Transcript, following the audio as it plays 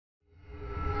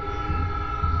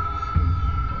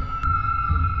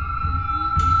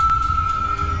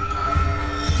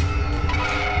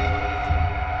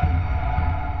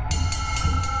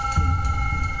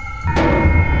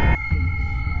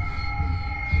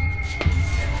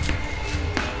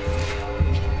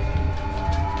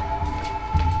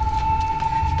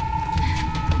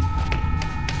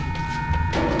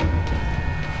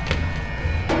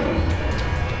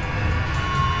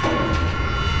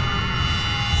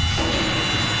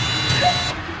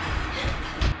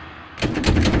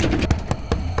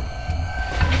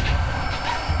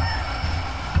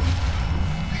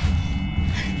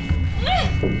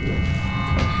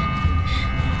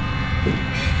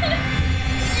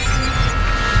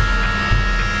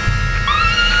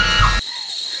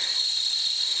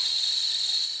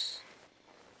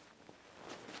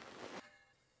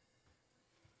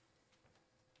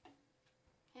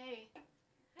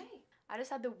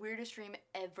just had the weirdest dream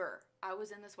ever. I was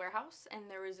in this warehouse, and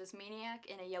there was this maniac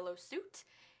in a yellow suit,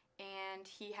 and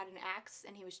he had an axe,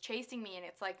 and he was chasing me, and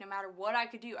it's like no matter what I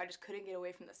could do, I just couldn't get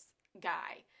away from this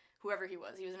guy, whoever he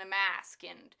was. He was in a mask,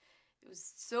 and it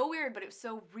was so weird, but it was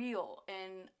so real,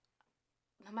 and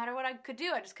no matter what I could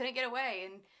do, I just couldn't get away.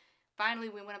 And finally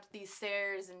we went up these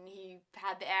stairs, and he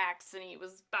had the axe, and he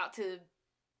was about to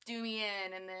do me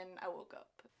in, and then I woke up.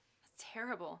 That's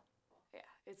terrible. Yeah,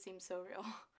 it seems so real.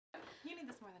 You need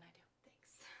this more than I do.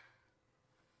 Thanks.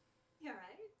 You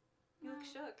alright? You look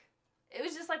shook. It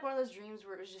was just like one of those dreams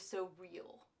where it was just so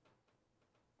real.